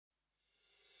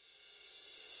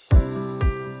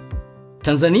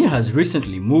Tanzania has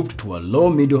recently moved to a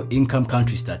low-middle-income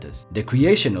country status. The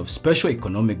creation of special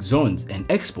economic zones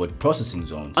and export processing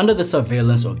zones under the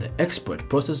surveillance of the Export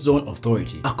Process Zone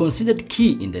Authority are considered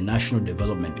key in the National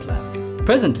Development Plan.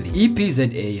 Presently,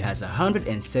 EPZA has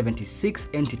 176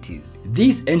 entities.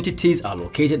 These entities are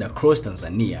located across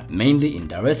Tanzania, mainly in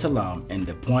Dar es Salaam and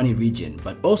the Pwani region,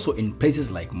 but also in places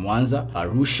like Mwanza,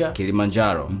 Arusha,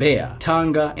 Kilimanjaro, Mbeya,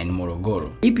 Tanga, and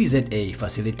Morogoro. EPZA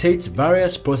facilitates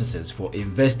various processes for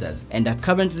investors and are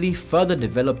currently further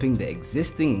developing the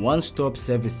existing one-stop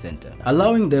service center,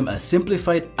 allowing them a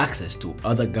simplified access to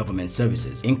other government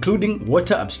services, including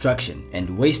water abstraction and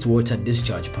wastewater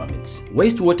discharge permits.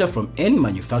 Wastewater from any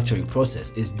manufacturing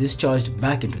process is discharged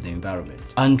back into the environment.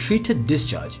 Untreated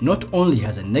discharge not only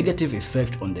has a negative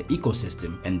effect on the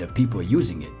ecosystem and the people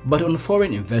using it, but on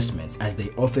foreign investments, as they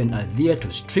often adhere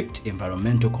to strict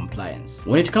environmental compliance.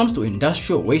 When it comes to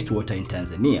industrial wastewater in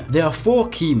Tanzania, there are 4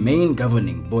 key main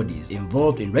governing bodies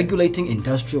involved in regulating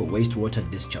industrial wastewater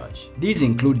discharge. These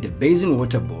include the Basin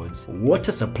Water Boards,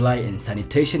 Water Supply and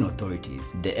Sanitation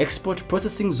Authorities, the Export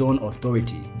Processing Zone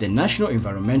Authority, the National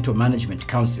Environmental Management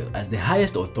Council as the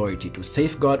highest authority to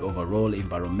safeguard overall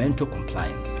environmental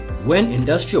compliance. When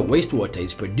industrial wastewater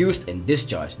is produced and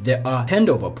discharged, there are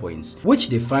handover points, which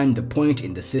define the point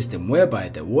in the system whereby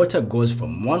the water goes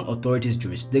from one authority's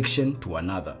jurisdiction to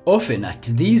another. Often at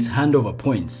these handover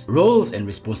points, roles and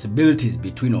responsibilities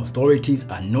between authorities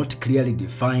are not clearly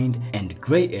defined and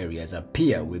gray areas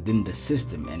appear within the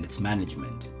system and its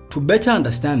management. To better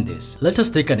understand this, let us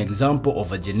take an example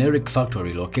of a generic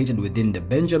factory located within the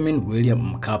Benjamin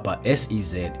William Mkapa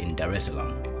SEZ in Dar es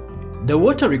Salaam. The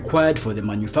water required for the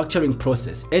manufacturing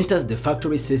process enters the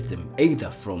factory system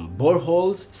either from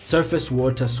boreholes, surface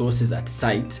water sources at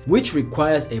site, which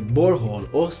requires a borehole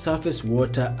or surface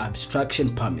water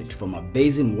abstraction permit from a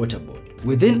basin water board.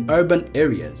 Within urban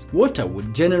areas, water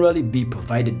would generally be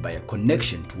provided by a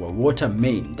connection to a water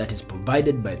main that is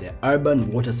provided by the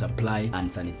Urban Water Supply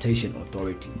and Sanitation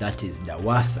Authority, that is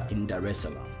DAWASA, in Dar es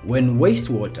Salaam. When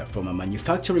wastewater from a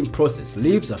manufacturing process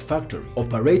leaves a factory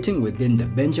operating within the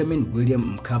Benjamin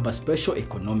William Mkapa Special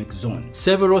Economic Zone,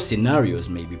 several scenarios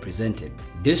may be presented.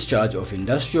 Discharge of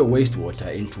industrial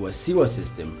wastewater into a sewer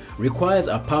system requires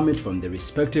a permit from the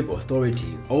respective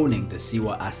authority owning the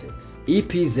sewer assets.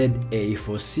 EPZA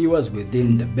for sewers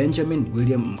within the Benjamin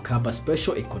William Mkapa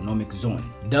Special Economic Zone.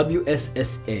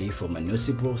 WSSA for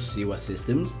municipal sewer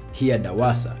systems, here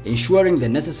DAWASA, ensuring the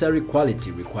necessary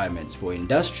quality requirements for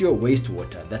industrial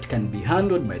wastewater that can be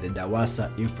handled by the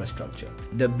DAWASA infrastructure.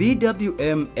 The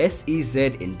BWM SEZ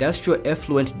Industrial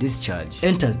Effluent Discharge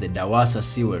enters the DAWASA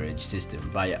sewerage system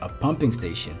via a pumping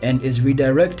station and is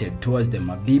redirected towards the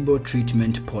Mabibo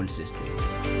treatment pond system.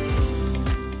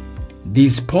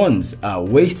 These ponds are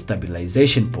waste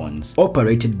stabilization ponds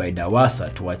operated by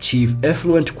DAWASA to achieve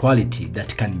effluent quality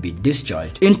that can be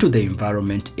discharged into the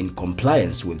environment in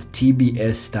compliance with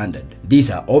TBS standard.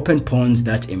 These are open ponds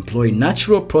that employ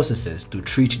natural processes to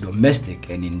treat domestic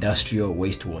and industrial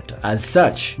wastewater. As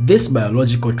such, this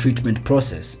biological treatment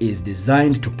process is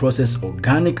designed to process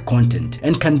organic content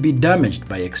and can be damaged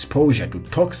by exposure to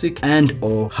toxic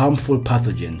and/or harmful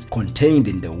pathogens contained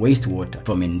in the wastewater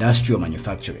from industrial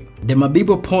manufacturing. The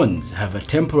Mabibo ponds have a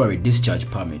temporary discharge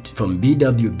permit from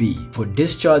BWB for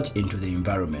discharge into the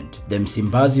environment, the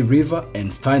Msimbazi River,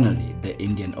 and finally the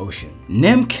Indian Ocean.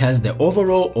 NEMC has the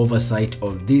overall oversight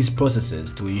of these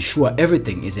processes to ensure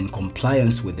everything is in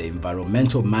compliance with the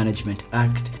Environmental Management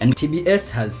Act, and TBS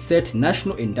has set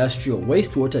national industrial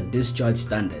wastewater discharge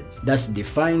standards that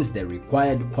defines the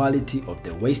required quality of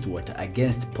the wastewater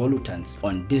against pollutants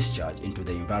on discharge into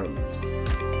the environment.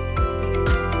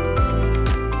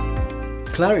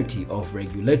 Clarity of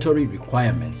regulatory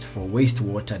requirements for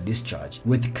wastewater discharge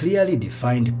with clearly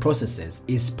defined processes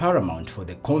is paramount for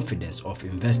the confidence of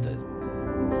investors.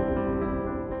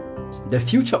 The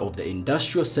future of the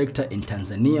industrial sector in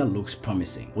Tanzania looks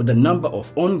promising, with a number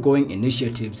of ongoing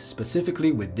initiatives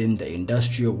specifically within the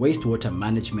industrial wastewater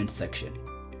management section.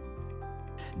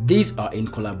 These are in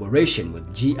collaboration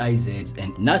with GIZ's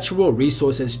and Natural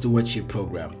Resources Stewardship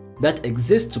Program that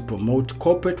exists to promote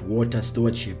corporate water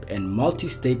stewardship and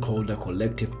multi-stakeholder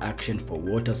collective action for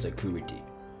water security.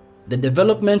 The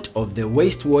development of the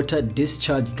Wastewater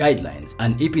Discharge Guidelines,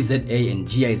 an EPZA and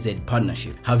GIZ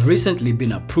partnership, have recently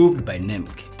been approved by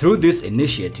NEMC. Through this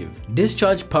initiative,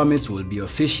 discharge permits will be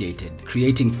officiated,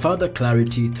 creating further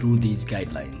clarity through these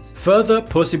guidelines. Further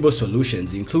possible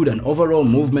solutions include an overall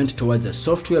movement towards a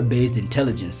software-based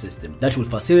intelligence system that will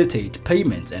facilitate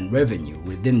payments and revenue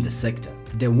within the sector.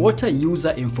 The Water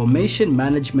User Information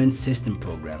Management System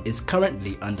program is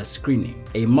currently under screening,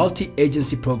 a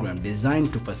multi-agency program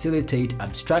designed to facilitate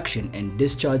abstraction and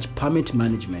discharge permit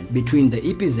management between the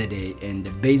EPZA and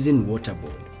the Basin Water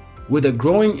Board. With a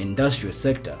growing industrial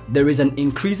sector, there is an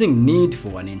increasing need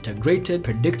for an integrated,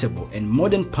 predictable, and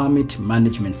modern permit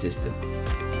management system.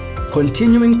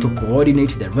 Continuing to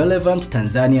coordinate the relevant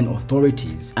Tanzanian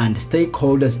authorities and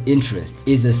stakeholders' interests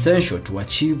is essential to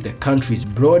achieve the country's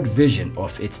broad vision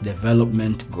of its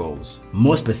development goals.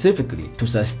 More specifically, to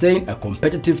sustain a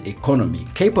competitive economy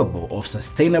capable of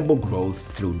sustainable growth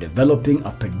through developing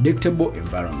a predictable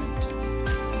environment.